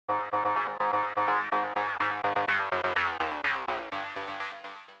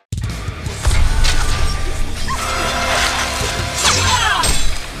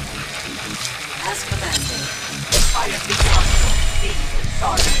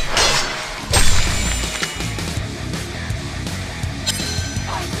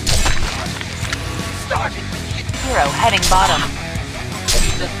heading bottom.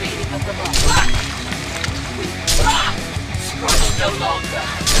 The fading of the light. Struggle no longer.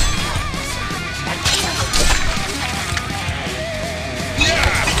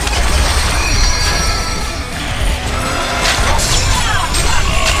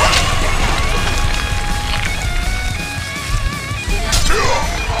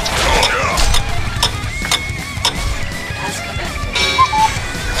 As commanded.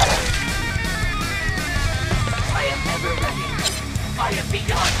 I am ever ready. I am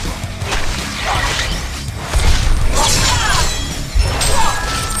beyond.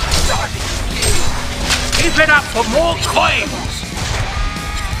 Keep it up for more coins!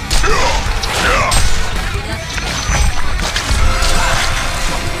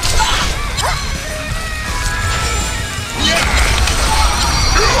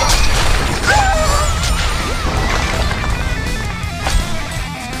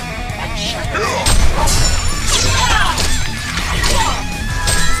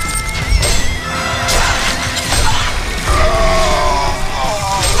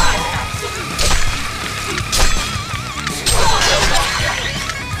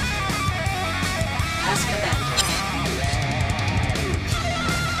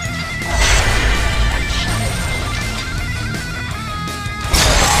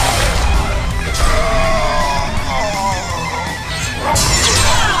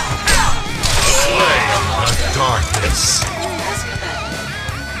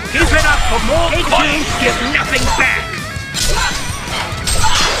 Keep it up for more coins! Give nothing back!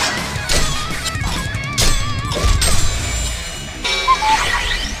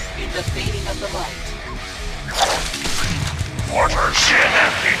 In the fading of the light. Watershed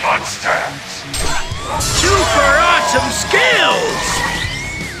empty monsters! Super awesome skills!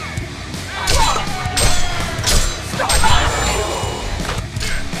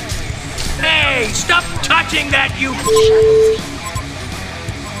 Hey, stop touching that, you...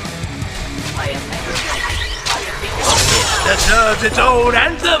 It deserves its own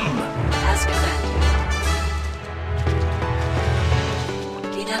anthem! As commanded.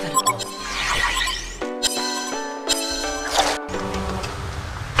 Inevitable.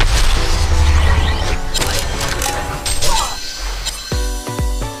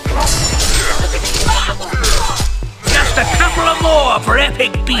 Just a couple of more for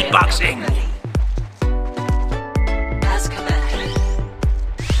epic beatboxing! As commanded.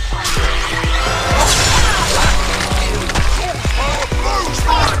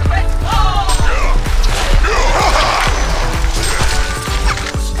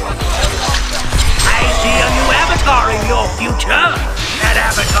 In your future, that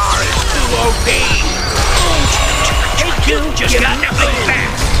avatar is too OP. Take two, just got nothing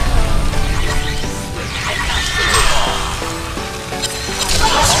back.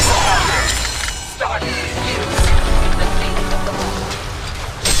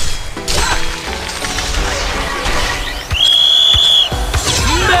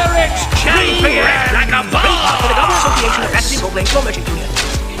 Merit's champion like a bomb for the Government Association of Fantasy Role-Playing Slow Motion Union.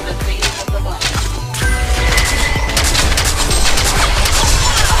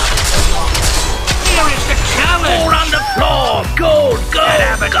 All on the floor! Gold! That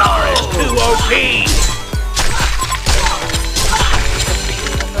avatar is too OP!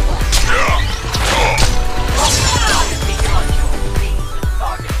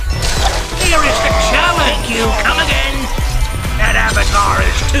 Here is the challenge! You come again! That avatar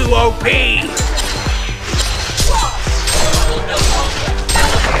is too OP!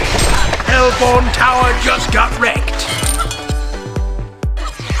 Hellborn Tower just got wrecked!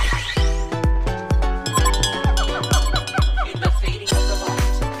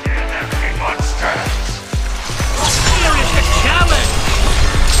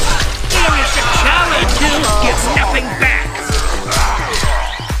 Nothing back!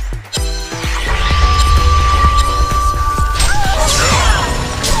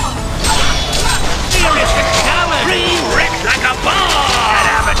 Here is the challenge! Re-wrecked like a bomb! That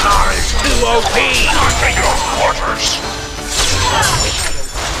avatar is too OP! Under your quarters!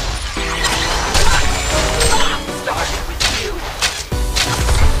 Starting with you.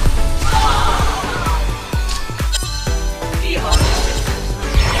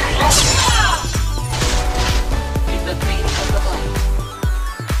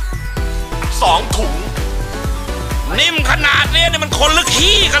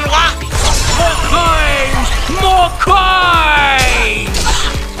 More coins! More coins!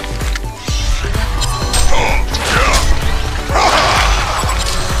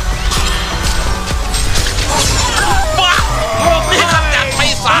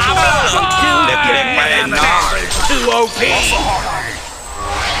 Too OP!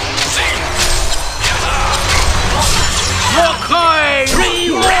 coins!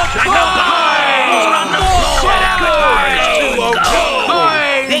 3 more coins! On the floor! That avatar is too OP!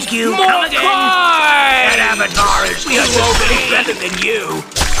 Thank you, come again! That avatar is too OP! Better than you!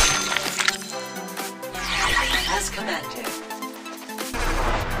 As commanded.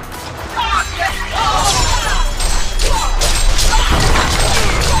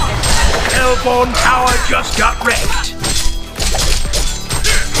 Hellborn Tower just got wrecked!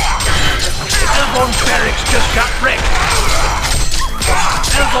 Hellborn Barracks just got wrecked!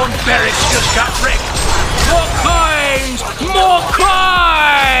 Hellborn Barracks just got wrecked! More coins! More coins!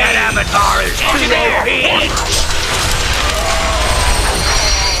 That avatar is too OP!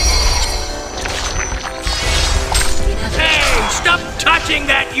 Hey, stop touching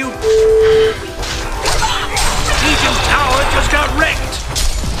that, you... Legion's Tower just got wrecked!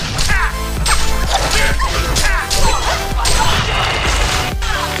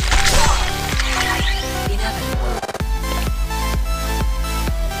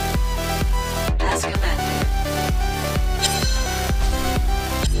 As commanded.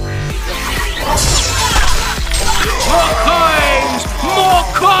 More coins! More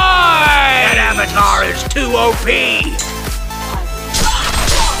coins! That avatar is too OP!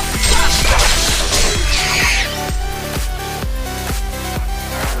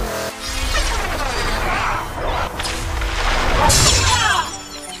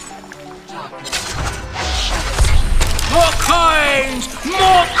 More coins!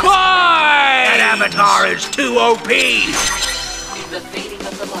 More coins! That avatar is too OP! The fading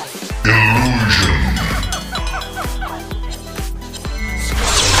of the light.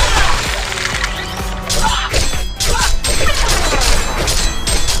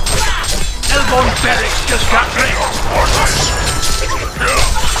 Hellborn Barracks just got wrecked! More coins!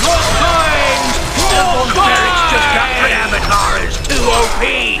 Hellborn Barracks just got wrecked! That avatar is too OP!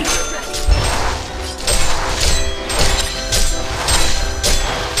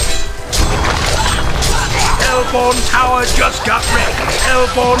 Hellborn Tower just got wrecked!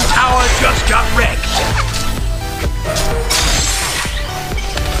 Hellborn Tower just got wrecked!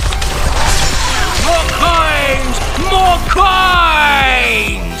 More coins! More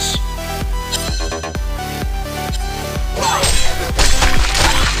coins!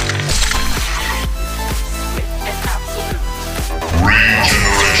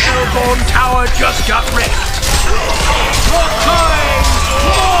 Hellborn Tower just got wrecked! More coins!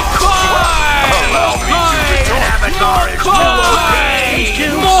 More coins! More coins! Avatar is too OP!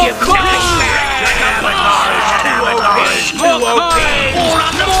 More coins! Avatar is too OP! More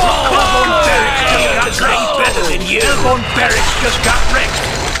on the floor! Hellborn Barracks just got wrecked! Better than you! Hellborn Barracks just got wrecked!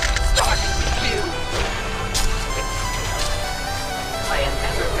 Starting with you. I am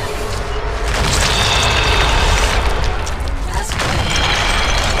ever ready. As commanded.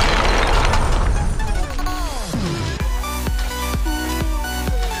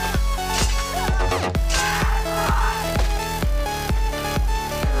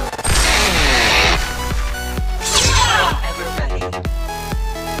 Ever ready.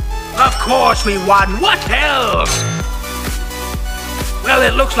 Of course we won! What else? Well,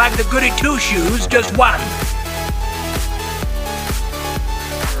 it looks like the Goody Two Shoes just won.